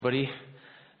Buddy,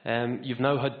 you've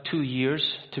now had 2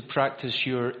 years to practice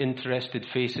your interested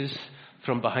faces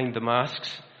from behind the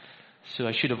masks. So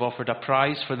I should have offered a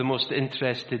prize for the most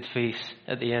interested face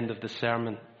at the end of the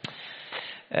sermon.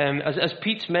 As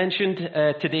Pete's mentioned,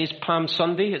 today's Palm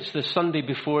Sunday. It's the Sunday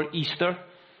before Easter.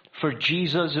 For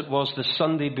Jesus, it was the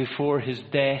Sunday before his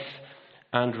death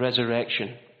and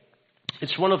resurrection.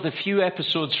 It's one of the few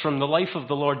episodes from the life of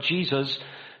the Lord Jesus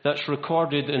that's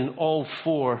recorded in all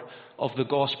 4 of the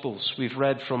Gospels. We've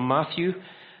read from Matthew,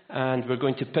 and we're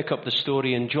going to pick up the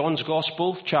story in John's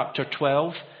Gospel, chapter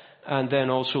 12, and then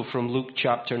also from Luke,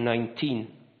 chapter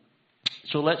 19.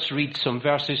 So let's read some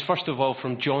verses, first of all,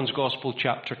 from John's Gospel,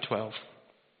 chapter 12.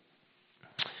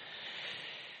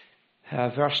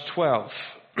 Verse 12.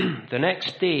 The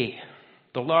next day,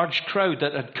 the large crowd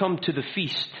that had come to the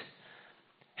feast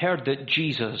heard that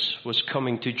Jesus was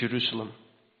coming to Jerusalem.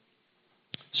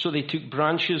 So they took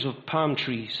branches of palm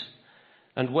trees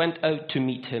and went out to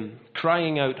meet him,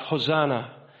 crying out,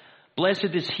 "Hosanna!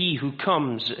 Blessed is he who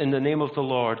comes in the name of the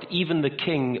Lord, even the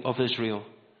King of Israel."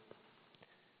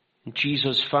 And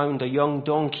Jesus found a young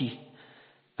donkey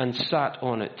and sat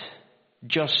on it,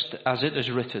 just as it is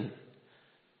written,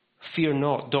 "Fear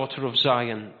not, daughter of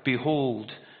Zion,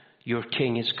 behold, your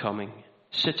king is coming,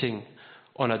 sitting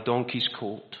on a donkey's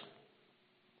colt."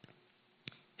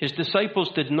 His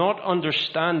disciples did not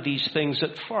understand these things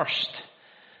at first.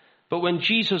 But when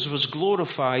Jesus was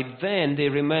glorified, then they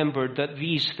remembered that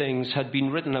these things had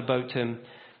been written about him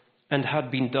and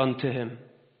had been done to him.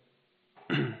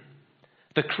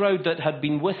 The crowd that had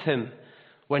been with him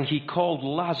when he called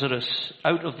Lazarus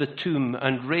out of the tomb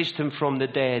and raised him from the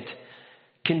dead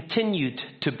continued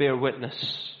to bear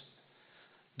witness.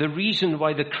 The reason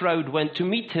why the crowd went to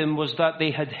meet him was that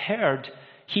they had heard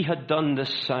he had done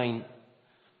this sign.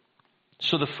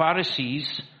 So the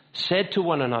Pharisees said to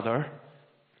one another,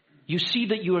 "You see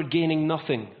that you are gaining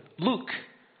nothing. Look,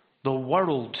 the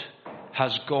world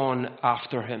has gone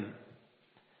after him."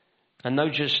 And now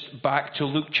just back to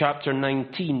Luke chapter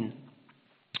 19.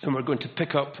 And we're going to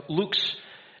pick up Luke's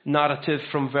narrative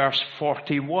from verse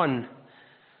 41.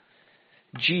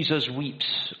 Jesus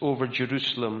weeps over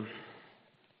Jerusalem.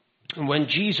 And when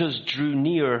Jesus drew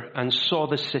near and saw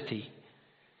the city,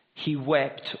 he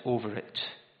wept over it,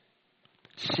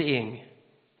 saying,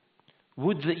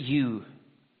 "Would that you,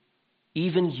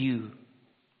 even you,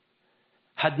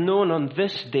 had known on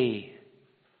this day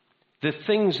the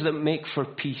things that make for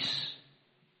peace,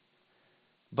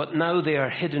 but now they are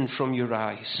hidden from your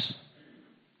eyes.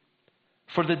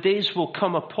 For the days will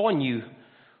come upon you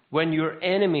when your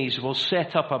enemies will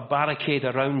set up a barricade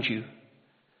around you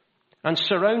and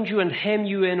surround you and hem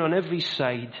you in on every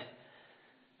side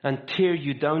and tear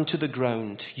you down to the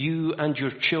ground, you and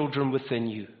your children within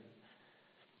you.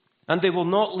 And they will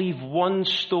not leave one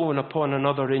stone upon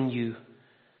another in you,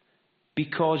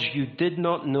 because you did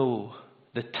not know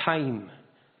the time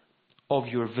of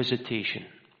your visitation."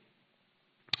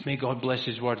 May God bless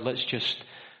his word. Let's just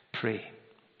pray.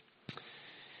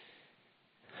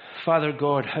 Father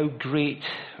God, how great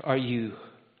are you?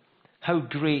 How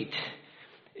great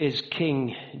is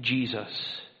King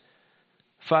Jesus?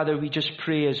 Father, we just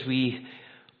pray as we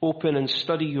open and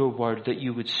study your word that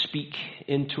you would speak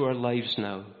into our lives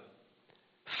now.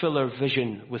 Fill our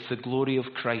vision with the glory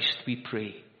of Christ, we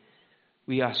pray.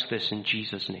 We ask this in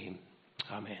Jesus' name.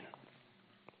 Amen.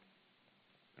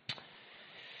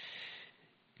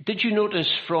 Did you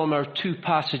notice from our 2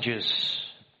 passages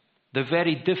the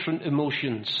very different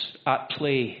emotions at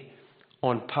play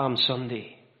on Palm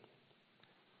Sunday?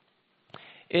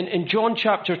 In John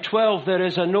chapter 12, there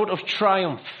is a note of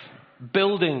triumph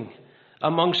building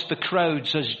amongst the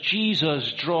crowds as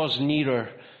Jesus draws nearer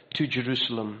to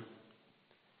Jerusalem.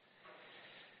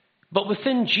 But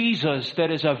within Jesus,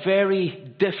 there is a very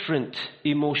different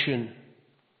emotion.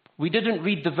 We didn't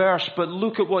read the verse, but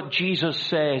look at what Jesus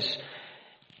says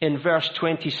in verse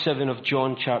 27 of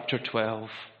John chapter 12.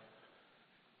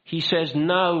 He says,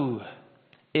 "Now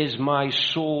is my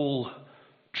soul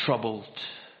troubled."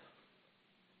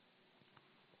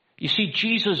 You see,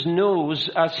 Jesus knows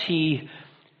as he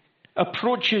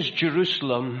approaches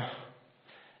Jerusalem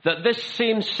that this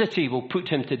same city will put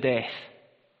him to death.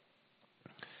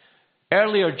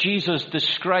 Earlier, Jesus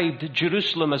described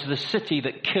Jerusalem as the city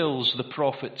that kills the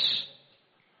prophets.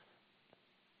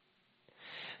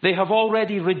 They have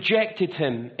already rejected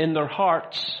him in their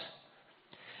hearts.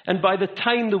 And by the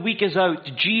time the week is out,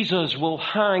 Jesus will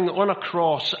hang on a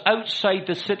cross outside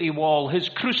the city wall, his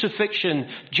crucifixion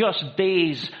just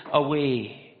days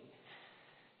away.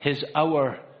 His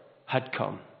hour had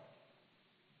come.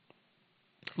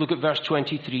 Look at verse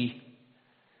 23.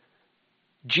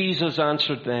 Jesus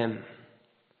answered them,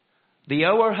 The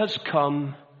hour has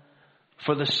come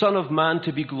for the Son of Man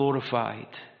to be glorified.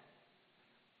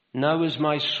 Now is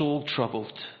my soul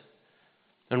troubled.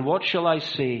 And what shall I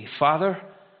say? Father,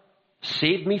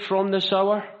 save me from this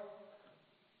hour.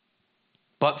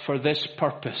 But for this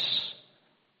purpose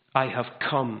I have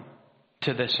come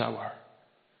to this hour.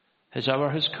 His hour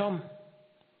has come.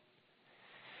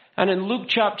 And in Luke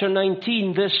chapter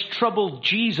 19, this troubled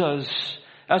Jesus,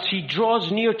 as he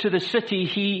draws near to the city,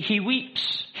 he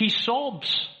weeps, he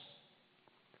sobs.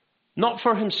 Not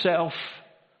for himself,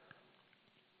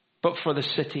 but for the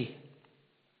city.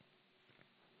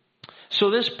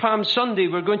 So this Palm Sunday,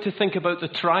 we're going to think about the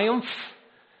triumph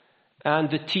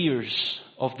and the tears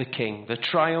of the King. The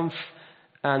triumph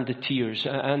and the tears.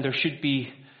 And there should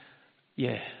be,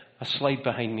 a slide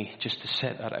behind me just to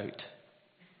set that out.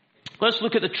 Let's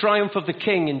look at the triumph of the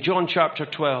King in John chapter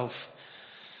 12.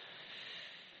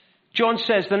 John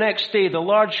says, the next day, the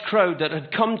large crowd that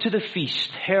had come to the feast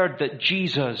heard that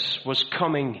Jesus was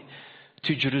coming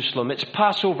to Jerusalem. It's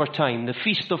Passover time, the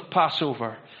feast of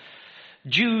Passover.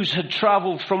 Jews had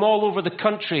traveled from all over the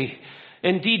country.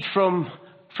 Indeed, from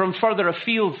further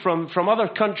afield, from other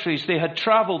countries, they had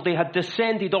traveled. They had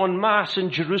descended en masse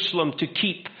in Jerusalem to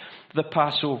keep the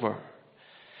Passover.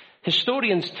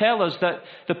 Historians tell us that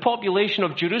the population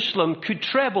of Jerusalem could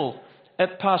treble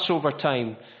at Passover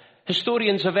time.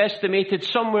 Historians have estimated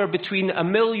somewhere between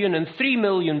 1 million and 3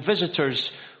 million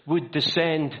visitors would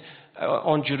descend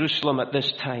on Jerusalem at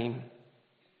this time.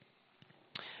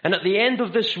 And at the end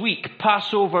of this week,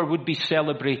 Passover would be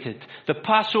celebrated. The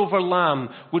Passover lamb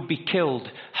would be killed.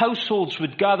 Households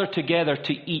would gather together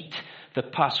to eat the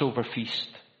Passover feast.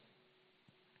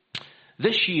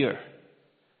 This year,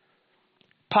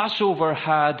 Passover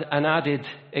had an added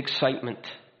excitement.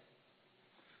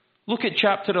 Look at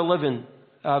chapter 11,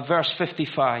 verse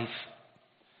 55.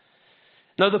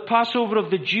 Now the Passover of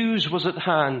the Jews was at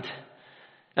hand,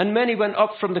 and many went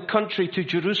up from the country to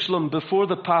Jerusalem before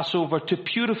the Passover to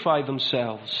purify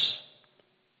themselves.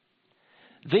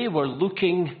 They were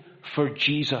looking for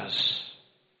Jesus,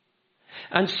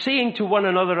 and saying to one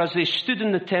another as they stood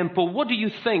in the temple, what do you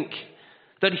think,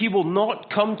 that he will not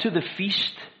come to the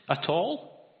feast at all?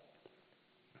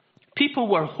 People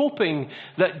were hoping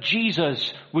that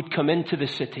Jesus would come into the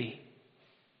city.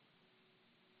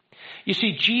 You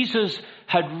see, Jesus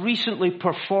had recently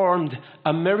performed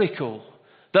a miracle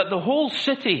that the whole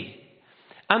city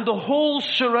and the whole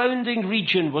surrounding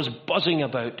region was buzzing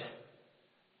about.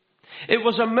 It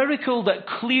was a miracle that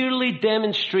clearly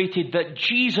demonstrated that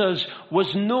Jesus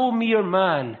was no mere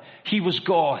man, he was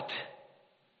God.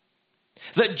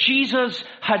 That Jesus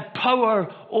had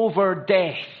power over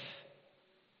death.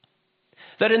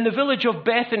 That in the village of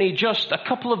Bethany, just a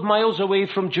couple of miles away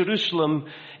from Jerusalem,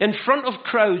 in front of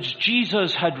crowds,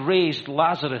 Jesus had raised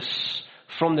Lazarus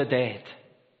from the dead.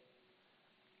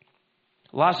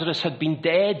 Lazarus had been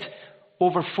dead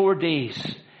over 4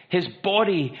 days, his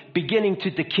body beginning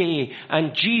to decay,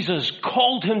 and Jesus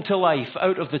called him to life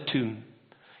out of the tomb.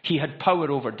 He had power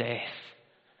over death.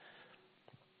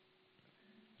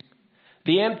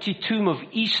 The empty tomb of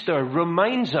Easter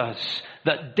reminds us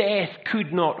that death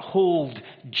could not hold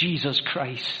Jesus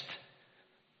Christ.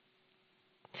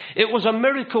 It was a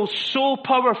miracle so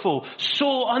powerful,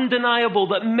 so undeniable,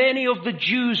 that many of the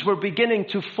Jews were beginning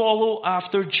to follow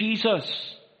after Jesus.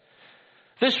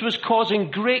 This was causing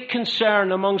great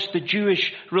concern amongst the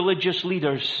Jewish religious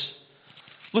leaders.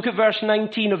 Look at verse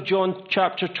 19 of John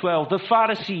chapter 12. The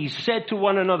Pharisees said to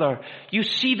one another, you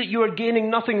see that you are gaining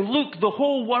nothing. Look, the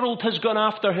whole world has gone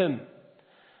after him.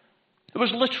 It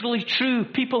was literally true.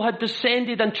 People had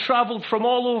descended and traveled from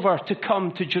all over to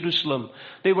come to Jerusalem.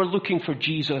 They were looking for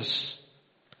Jesus.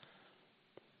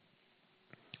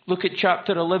 Look at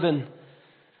chapter 11,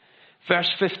 verse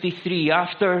 53.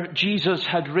 After Jesus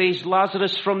had raised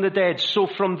Lazarus from the dead, so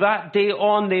from that day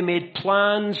on they made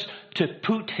plans to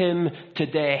put him to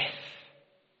death.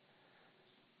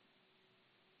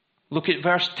 Look at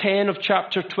verse 10 of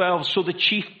chapter 12. So the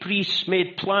chief priests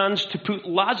made plans to put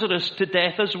Lazarus to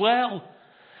death as well,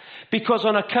 because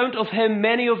on account of him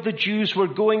many of the Jews were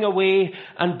going away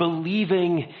and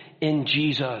believing in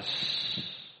Jesus.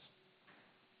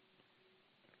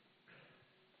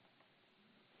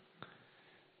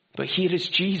 But here is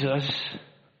Jesus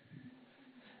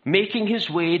making his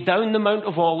way down the Mount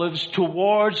of Olives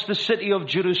towards the city of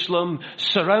Jerusalem,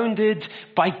 surrounded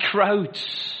by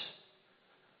crowds.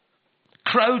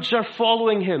 Crowds are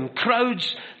following him.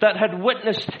 Crowds that had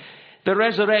witnessed the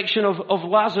resurrection of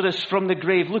Lazarus from the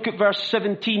grave. Look at verse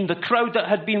 17. The crowd that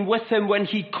had been with him when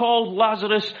he called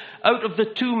Lazarus out of the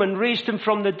tomb and raised him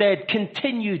from the dead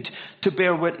continued to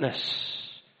bear witness.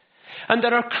 And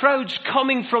there are crowds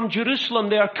coming from Jerusalem.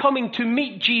 They are coming to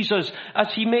meet Jesus as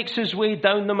he makes his way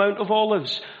down the Mount of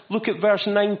Olives. Look at verse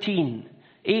 18.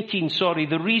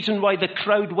 The reason why the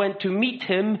crowd went to meet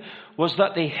him was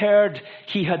that they heard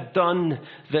he had done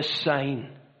this sign.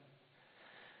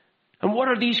 And what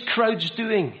are these crowds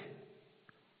doing?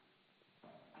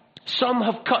 Some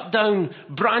have cut down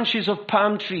branches of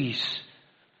palm trees.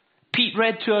 Pete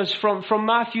read to us from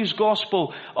Matthew's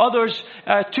Gospel. Others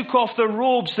took off their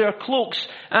robes, their cloaks,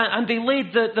 and they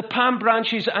laid the palm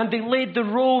branches and they laid the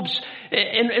robes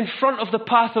in front of the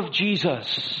path of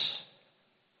Jesus.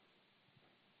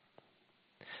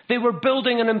 They were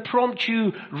building an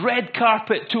impromptu red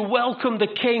carpet to welcome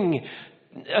the king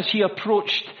as he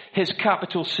approached his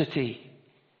capital city.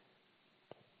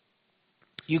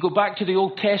 You go back to the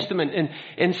Old Testament,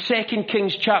 in 2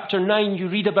 Kings chapter 9, you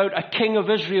read about a king of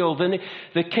Israel,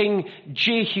 the king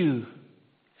Jehu.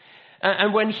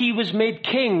 And when he was made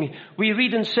king, we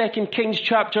read in 2 Kings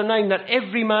chapter 9 that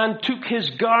every man took his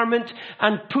garment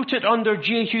and put it under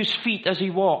Jehu's feet as he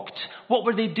walked. What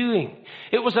were they doing?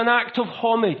 It was an act of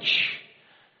homage.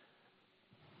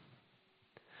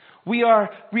 We are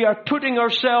putting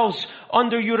ourselves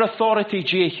under your authority,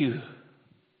 Jehu.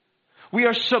 We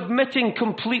are submitting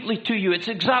completely to you. It's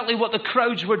exactly what the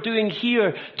crowds were doing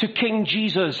here to King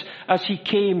Jesus as he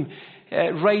came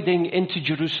riding into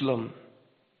Jerusalem.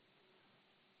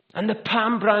 And the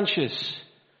palm branches.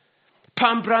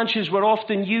 Palm branches were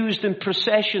often used in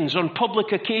processions on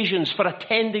public occasions for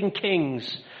attending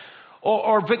kings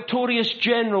or victorious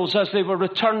generals as they were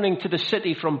returning to the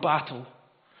city from battle.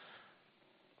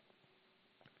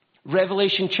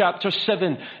 Revelation chapter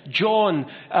 7, John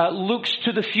looks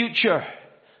to the future.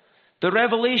 The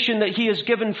revelation that he is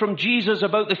given from Jesus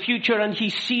about the future, and he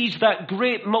sees that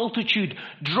great multitude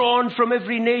drawn from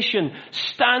every nation,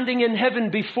 standing in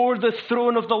heaven before the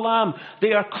throne of the Lamb.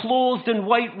 They are clothed in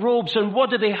white robes, and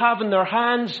what do they have in their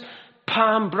hands?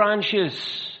 Palm branches.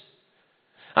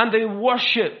 And they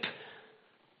worship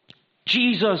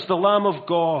Jesus, the Lamb of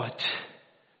God,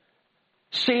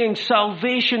 saying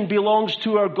salvation belongs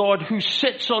to our God who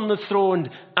sits on the throne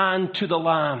and to the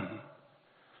Lamb.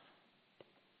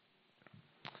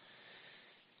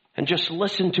 And just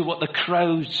listen to what the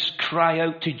crowds cry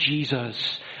out to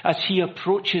Jesus as he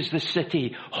approaches the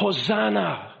city.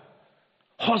 Hosanna!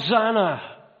 Hosanna!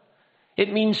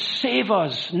 It means save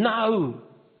us now.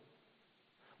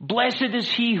 Blessed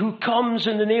is he who comes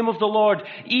in the name of the Lord,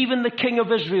 even the King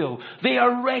of Israel. They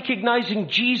are recognizing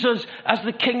Jesus as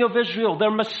the King of Israel, their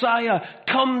Messiah,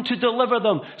 come to deliver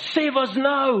them. Save us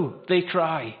now, they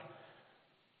cry.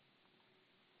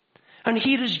 And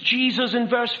here is Jesus in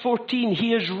verse 14.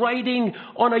 He is riding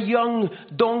on a young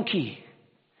donkey.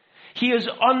 He is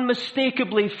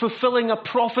unmistakably fulfilling a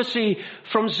prophecy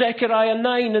from Zechariah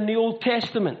 9 in the Old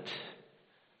Testament.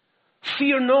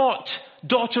 Fear not,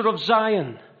 daughter of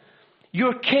Zion.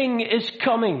 Your king is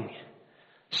coming,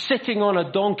 sitting on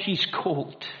a donkey's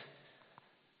colt.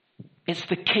 It's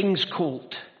the king's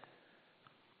colt.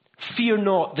 Fear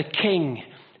not, the king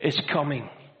is coming.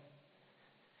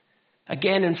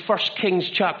 Again in 1 Kings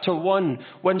chapter 1,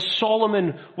 when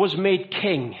Solomon was made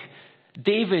king,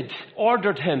 David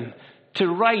ordered him to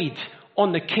ride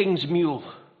on the king's mule.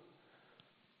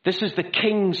 This is the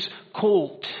king's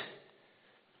colt.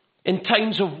 In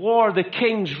times of war, the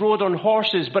kings rode on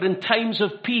horses, but in times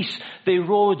of peace, they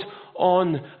rode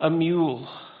on a mule.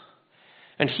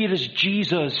 And here is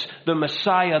Jesus, the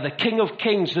Messiah, the King of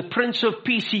Kings, the Prince of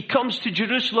Peace. He comes to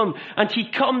Jerusalem, and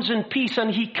he comes in peace, and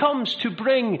he comes to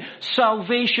bring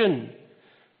salvation.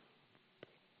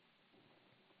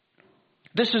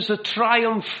 This is the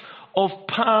triumph of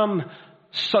Palm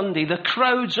Sunday. The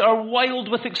crowds are wild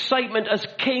with excitement as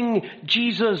King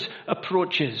Jesus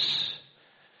approaches.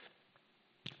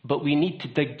 But we need to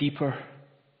dig deeper.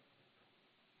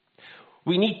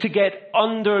 We need to get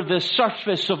under the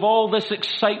surface of all this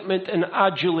excitement and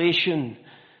adulation,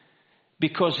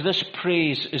 because this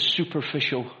praise is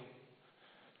superficial.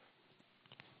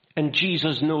 And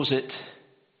Jesus knows it.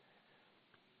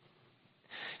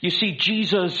 You see,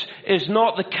 Jesus is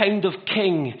not the kind of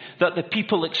king that the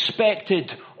people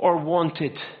expected or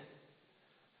wanted.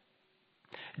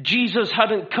 Jesus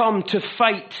hadn't come to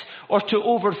fight or to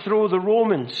overthrow the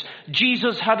Romans.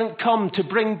 Jesus hadn't come to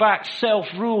bring back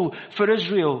self-rule for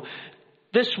Israel.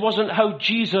 This wasn't how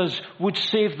Jesus would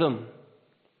save them.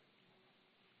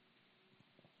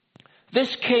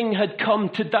 This king had come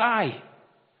to die.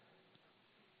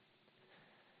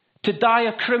 To die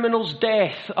a criminal's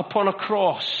death upon a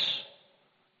cross.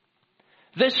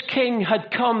 This king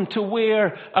had come to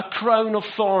wear a crown of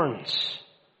thorns.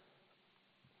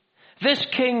 This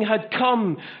king had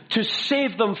come to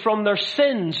save them from their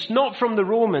sins, not from the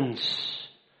Romans.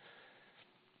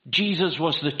 Jesus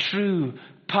was the true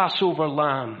Passover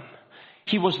lamb.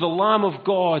 He was the Lamb of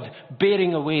God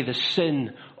bearing away the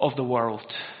sin of the world.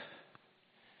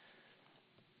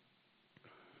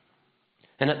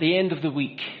 And at the end of the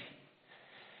week,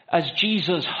 as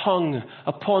Jesus hung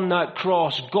upon that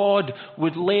cross, God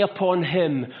would lay upon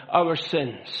him our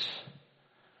sins.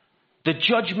 The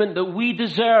judgment that we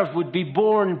deserve would be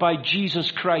borne by Jesus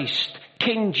Christ,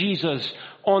 King Jesus,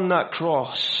 on that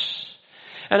cross.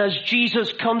 And as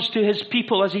Jesus comes to his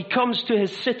people, as he comes to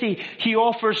his city, he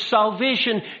offers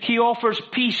salvation, he offers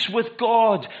peace with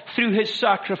God through his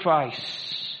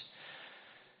sacrifice.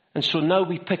 And so now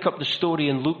we pick up the story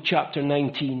in Luke chapter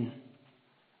 19.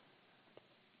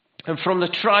 And from the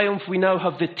triumph we now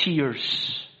have the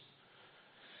tears.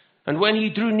 And when he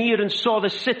drew near and saw the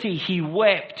city, he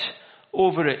wept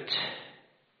over it,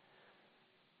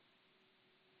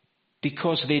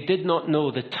 because they did not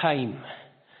know the time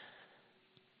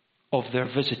of their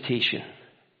visitation.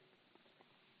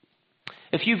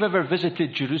 If you've ever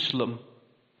visited Jerusalem,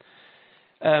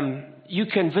 you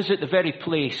can visit the very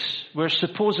place where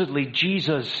supposedly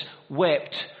Jesus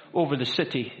wept over the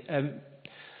city,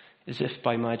 as if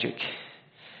by magic.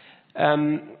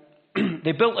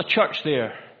 They built a church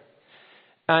there,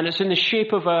 and it's in the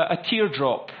shape of a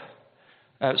teardrop.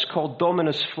 It's called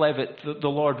Dominus Flevit, the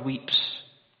Lord weeps.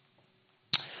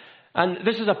 And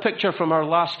this is a picture from our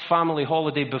last family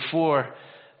holiday before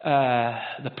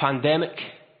the pandemic.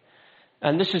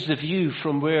 And this is the view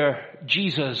from where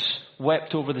Jesus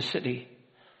wept over the city.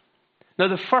 Now,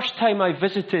 the first time I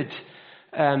visited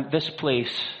this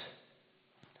place,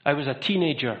 I was a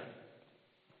teenager.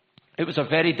 It was a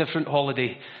very different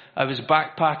holiday. I was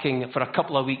backpacking for a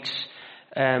couple of weeks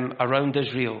around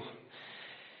Israel.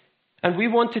 And we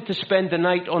wanted to spend the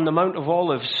night on the Mount of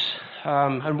Olives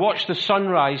and watch the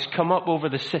sunrise come up over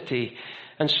the city.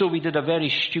 And so we did a very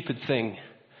stupid thing.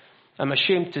 I'm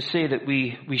ashamed to say that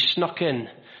we snuck in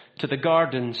to the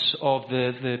gardens of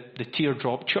the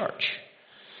Teardrop Church.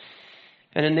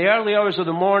 And in the early hours of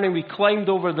the morning, we climbed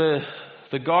over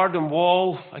the garden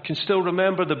wall. I can still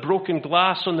remember the broken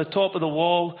glass on the top of the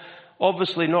wall.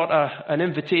 Obviously not an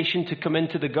invitation to come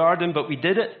into the garden, but we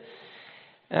did it.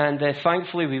 And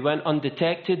thankfully we went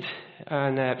undetected,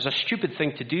 and it was a stupid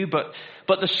thing to do. But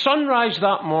the sunrise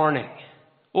that morning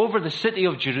over the city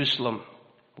of Jerusalem,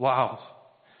 wow.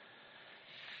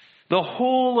 The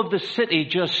whole of the city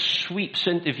just sweeps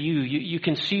into view. You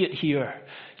can see it here.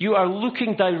 You are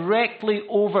looking directly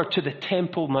over to the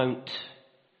Temple Mount.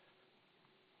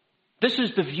 This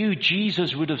is the view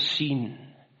Jesus would have seen.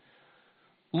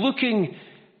 Looking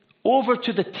over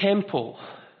to the temple,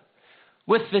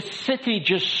 with the city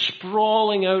just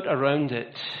sprawling out around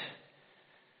it.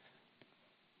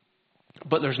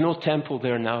 But there's no temple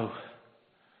there now.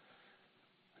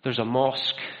 There's a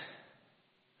mosque.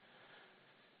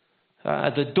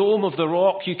 The dome of the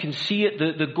rock, you can see it,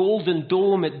 the golden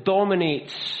dome, it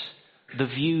dominates the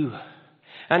view.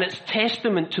 And it's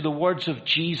testament to the words of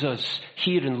Jesus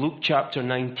here in Luke chapter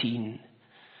 19.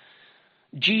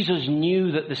 Jesus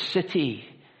knew that the city,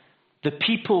 the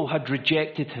people had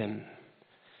rejected him.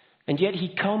 And yet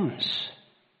he comes.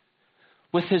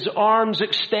 With his arms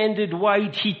extended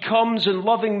wide, he comes in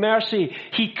loving mercy.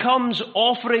 He comes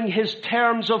offering his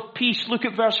terms of peace. Look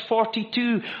at verse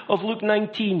 42 of Luke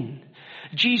 19.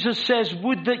 Jesus says,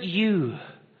 "Would that you,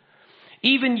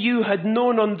 even you, had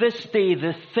known on this day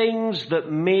the things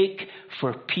that make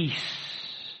for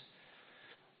peace."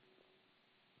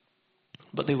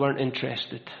 But they weren't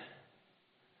interested.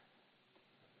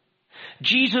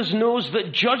 Jesus knows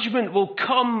that judgment will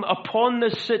come upon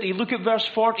this city. Look at verse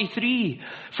 43.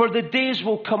 "For the days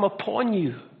will come upon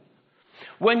you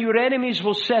when your enemies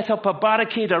will set up a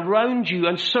barricade around you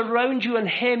and surround you and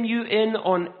hem you in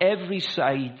on every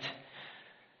side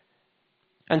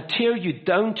and tear you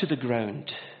down to the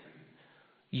ground,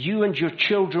 you and your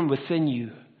children within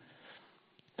you.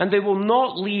 And they will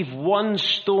not leave one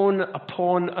stone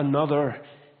upon another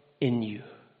in you."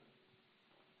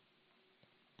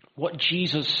 What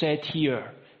Jesus said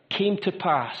here came to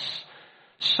pass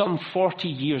some 40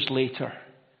 years later.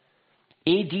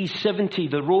 AD 70,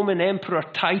 the Roman Emperor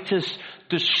Titus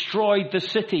destroyed the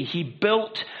city. He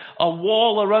built a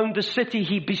wall around the city.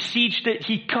 He besieged it.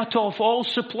 He cut off all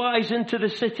supplies into the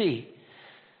city.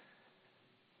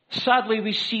 Sadly,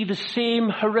 we see the same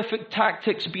horrific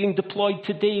tactics being deployed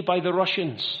today by the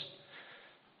Russians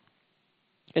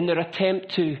in their attempt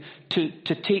to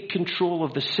take control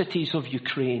of the cities of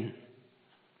Ukraine.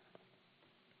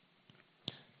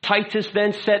 Titus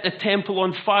then set the temple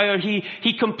on fire.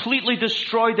 He completely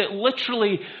destroyed it,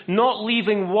 literally not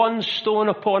leaving one stone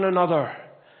upon another.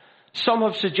 Some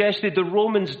have suggested the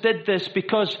Romans did this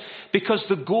because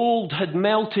the gold had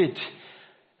melted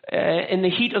in the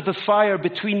heat of the fire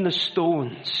between the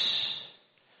stones.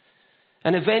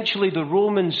 And eventually the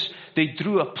Romans, they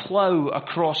drew a plow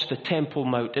across the Temple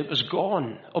Mount. It was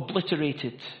gone,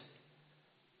 obliterated.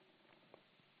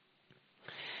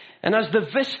 And as the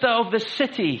vista of the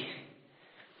city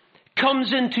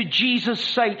comes into Jesus'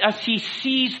 sight, as he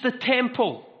sees the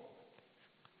temple,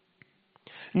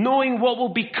 knowing what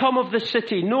will become of the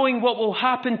city, knowing what will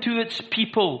happen to its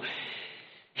people,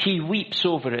 he weeps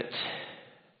over it.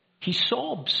 He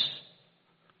sobs.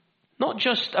 Not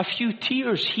just a few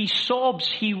tears, he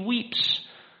sobs, he weeps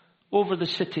over the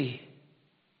city.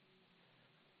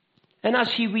 And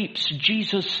as he weeps,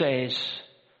 Jesus says,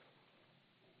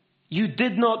 "You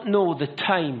did not know the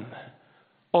time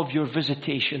of your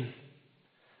visitation.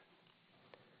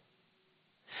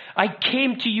 I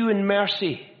came to you in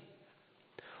mercy,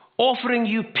 offering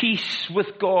you peace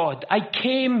with God. I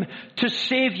came to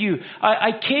save you.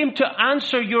 I came to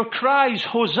answer your cries,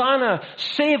 Hosanna,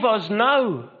 save us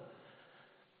now.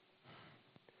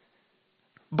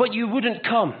 But you wouldn't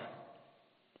come."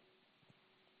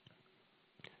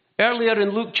 Earlier in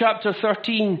Luke chapter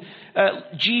 13,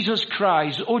 Jesus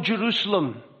cries, "O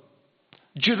Jerusalem,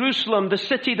 Jerusalem, the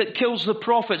city that kills the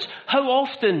prophets, how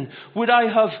often would I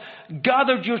have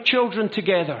gathered your children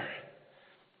together?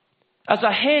 As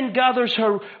a hen gathers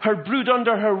her brood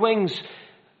under her wings,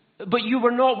 but you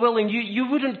were not willing, you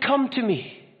wouldn't come to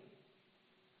me."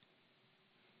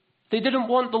 They didn't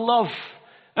want the love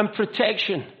and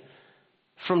protection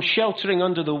from sheltering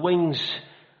under the wings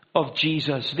of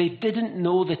Jesus. They didn't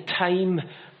know the time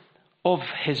of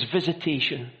his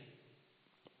visitation.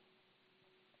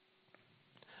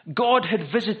 God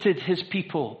had visited his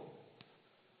people,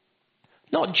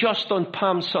 not just on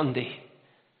Palm Sunday,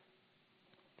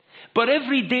 but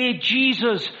every day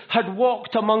Jesus had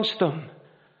walked amongst them.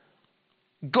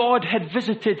 God had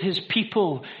visited his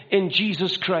people in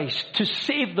Jesus Christ to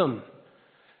save them,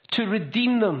 to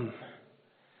redeem them,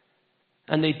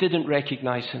 and they didn't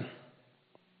recognize him.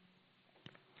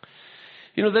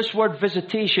 You know, this word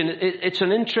visitation, it's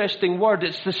an interesting word.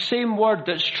 It's the same word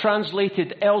that's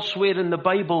translated elsewhere in the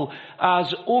Bible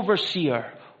as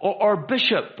overseer or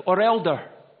bishop or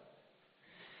elder.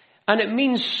 And it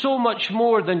means so much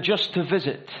more than just to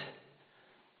visit.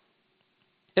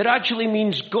 It actually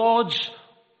means God's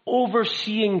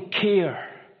overseeing care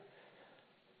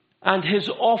and his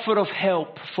offer of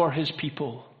help for his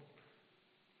people.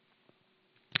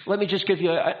 Let me just give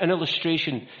you an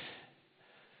illustration.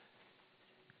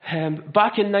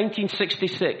 Back in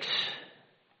 1966,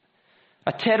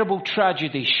 a terrible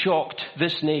tragedy shocked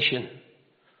this nation.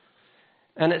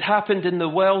 And it happened in the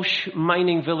Welsh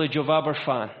mining village of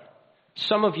Aberfan.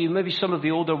 Some of you, maybe some of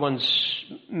the older ones,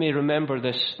 may remember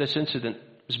this incident.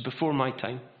 It was before my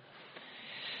time.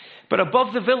 But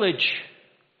above the village,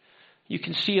 you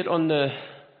can see it on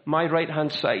my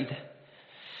right-hand side.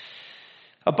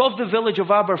 Above the village of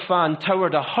Aberfan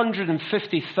towered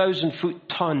 150,000-foot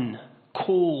ton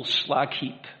coal slag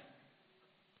heap,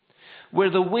 where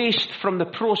the waste from the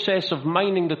process of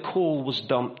mining the coal was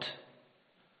dumped.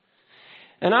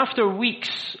 And after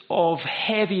weeks of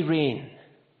heavy rain,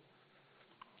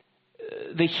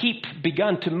 the heap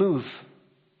began to move,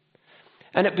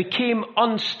 and it became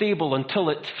unstable until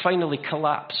it finally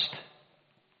collapsed.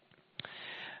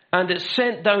 And it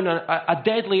sent down a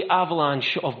deadly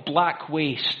avalanche of black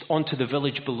waste onto the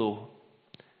village below.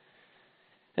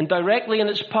 And directly in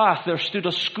its path there stood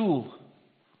a school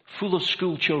full of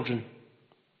school children,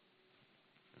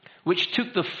 which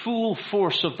took the full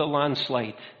force of the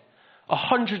landslide.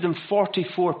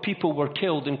 144 people were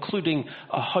killed, including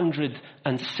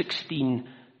 116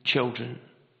 children.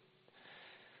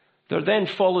 There then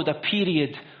followed a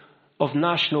period of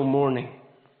national mourning.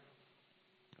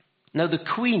 Now the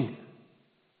Queen,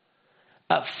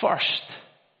 at first,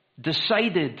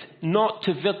 decided not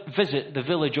to visit the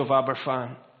village of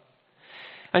Aberfan.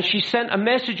 And she sent a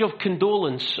message of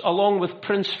condolence along with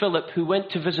Prince Philip, who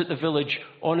went to visit the village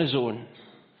on his own.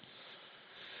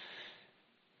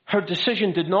 Her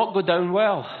decision did not go down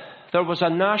well. There was a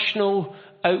national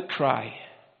outcry.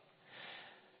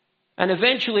 And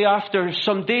eventually, after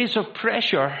some days of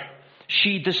pressure,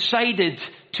 she decided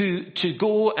to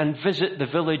go and visit the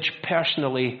village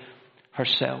personally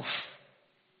herself.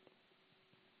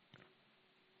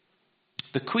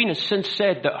 The Queen has since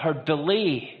said that her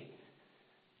delay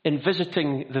in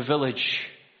visiting the village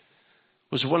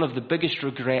was one of the biggest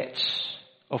regrets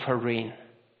of her reign.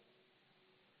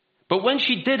 But when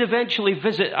she did eventually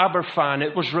visit Aberfan,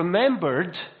 it was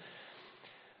remembered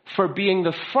for being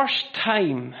the first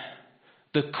time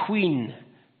the Queen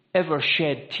ever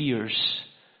shed tears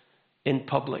in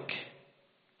public.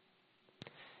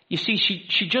 You see,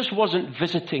 she just wasn't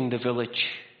visiting the village.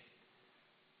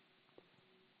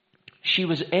 She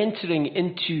was entering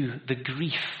into the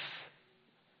grief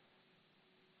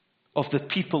of the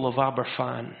people of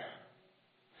Aberfan.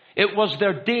 It was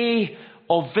their day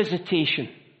of visitation.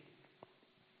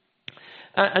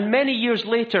 And many years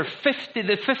later,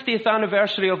 the 50th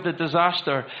anniversary of the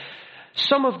disaster,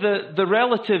 some of the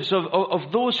relatives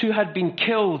of those who had been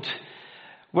killed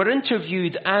were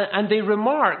interviewed, and they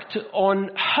remarked on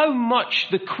how much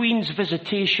the Queen's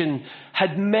visitation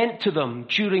had meant to them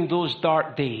during those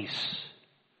dark days.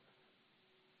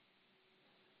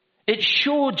 It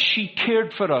showed she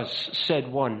cared for us, said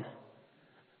one.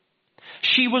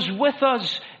 She was with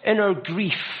us in our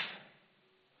grief.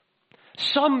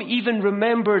 Some even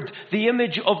remembered the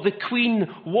image of the Queen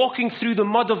walking through the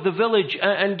mud of the village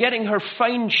and getting her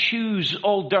fine shoes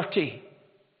all dirty.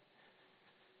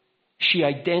 She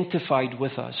identified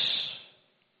with us.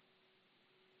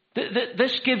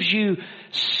 This gives you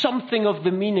something of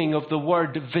the meaning of the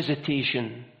word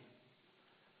visitation.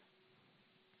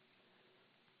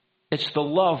 It's the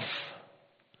love,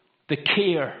 the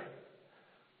care,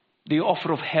 the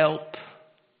offer of help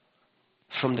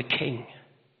from the King.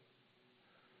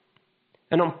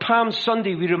 And on Palm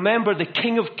Sunday, we remember the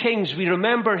King of Kings. We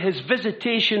remember his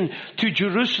visitation to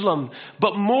Jerusalem.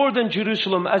 But more than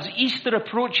Jerusalem, as Easter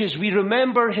approaches, we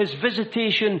remember his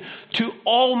visitation to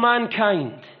all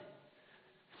mankind.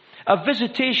 A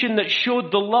visitation that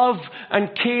showed the love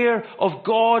and care of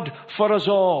God for us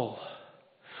all.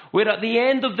 Where at the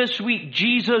end of this week,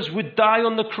 Jesus would die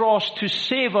on the cross to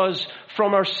save us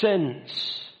from our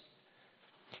sins.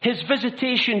 His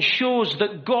visitation shows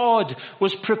that God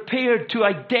was prepared to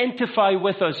identify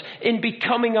with us in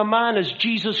becoming a man as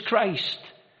Jesus Christ.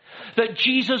 That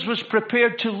Jesus was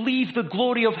prepared to leave the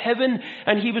glory of heaven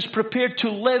and he was prepared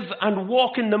to live and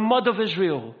walk in the mud of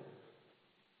Israel.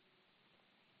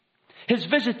 His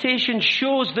visitation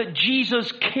shows that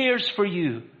Jesus cares for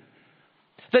you.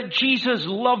 That Jesus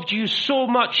loved you so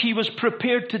much he was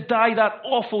prepared to die that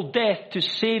awful death to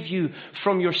save you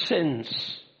from your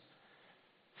sins.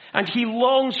 And he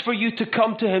longs for you to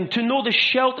come to him, to know the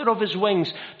shelter of his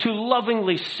wings, to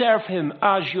lovingly serve him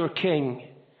as your King.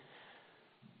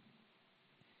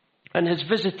 And his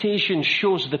visitation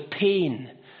shows the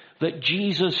pain that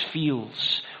Jesus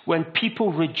feels when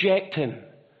people reject him,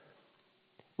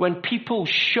 when people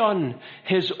shun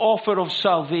his offer of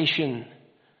salvation,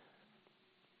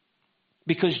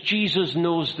 because Jesus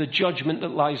knows the judgment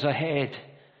that lies ahead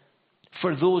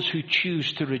for those who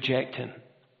choose to reject him.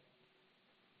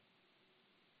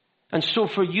 And so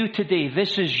for you today,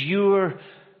 this is your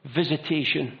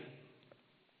visitation.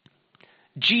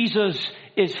 Jesus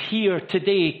is here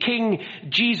today. King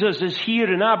Jesus is here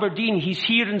in Aberdeen. He's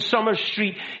here in Summer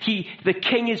Street. The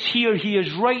King is here. He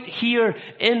is right here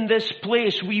in this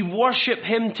place. We worship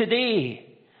him today.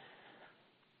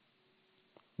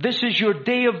 This is your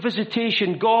day of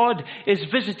visitation. God is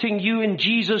visiting you in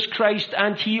Jesus Christ,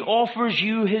 and he offers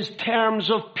you his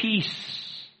terms of peace.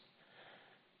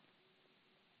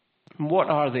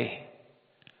 What are they?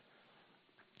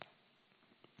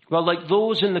 Well, like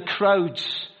those in the crowds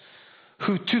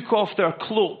who took off their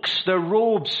cloaks, their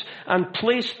robes, and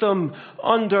placed them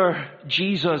under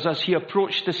Jesus as he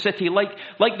approached the city. Like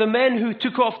the men who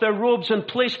took off their robes and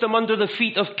placed them under the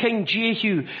feet of King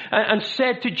Jehu and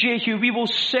said to Jehu, we will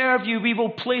serve you, we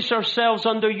will place ourselves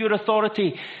under your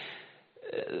authority.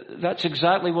 That's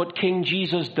exactly what King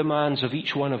Jesus demands of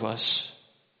each one of us.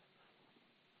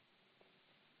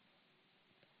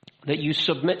 That you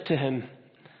submit to him.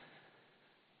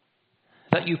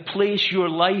 That you place your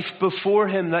life before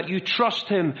him. That you trust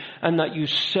him. And that you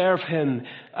serve him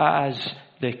as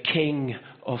the King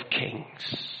of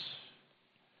Kings.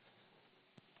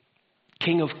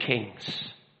 King of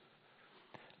Kings.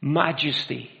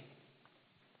 Majesty.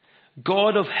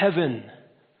 God of heaven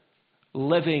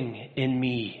living in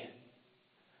me.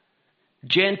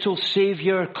 Gentle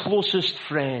Savior, closest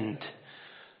friend.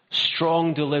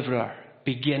 Strong deliverer.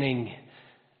 Beginning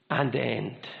and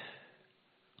end.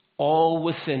 All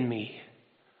within me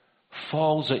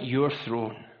falls at your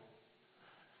throne.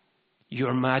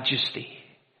 Your majesty.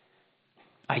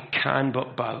 I can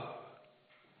but bow.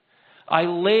 I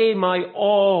lay my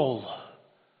all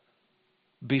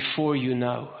before you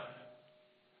now.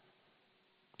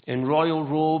 In royal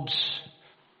robes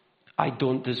I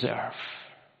don't deserve.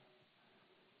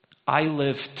 I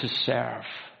live to serve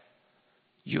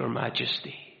your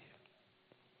majesty.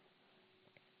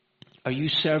 Are you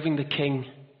serving the King?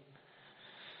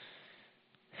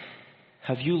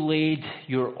 Have you laid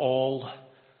your all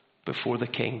before the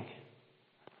King?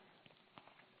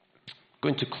 I'm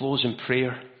going to close in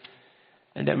prayer,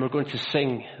 and then we're going to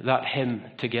sing that hymn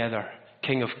together,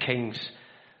 King of Kings,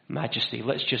 Majesty.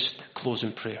 Let's just close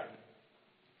in prayer.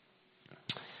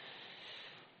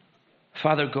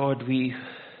 Father God, we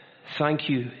thank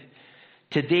you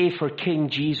today for King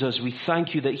Jesus. We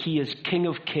thank you that he is King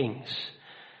of Kings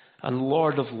and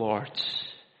Lord of Lords.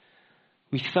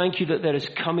 We thank you that there is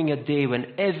coming a day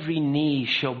when every knee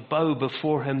shall bow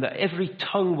before him, that every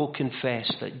tongue will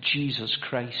confess that Jesus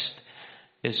Christ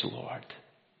is Lord.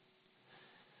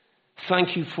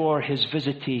 Thank you for his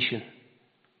visitation.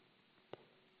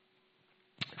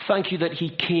 Thank you that he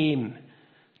came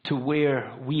to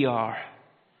where we are.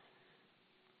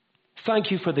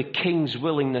 Thank you for the King's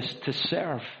willingness to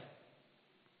serve.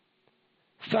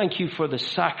 Thank you for the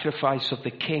sacrifice of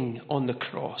the King on the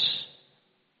cross.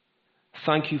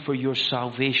 Thank you for your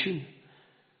salvation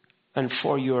and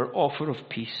for your offer of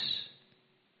peace.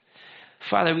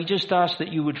 Father, we just ask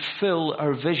that you would fill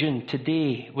our vision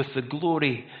today with the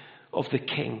glory of the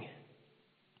King.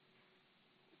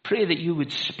 Pray that you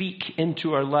would speak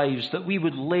into our lives, that we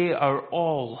would lay our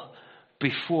all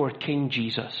before King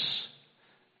Jesus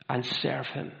and serve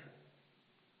him.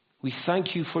 We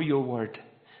thank you for your word.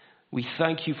 We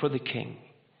thank you for the King.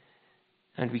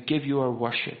 And we give you our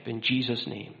worship in Jesus'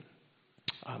 name.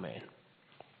 Amen.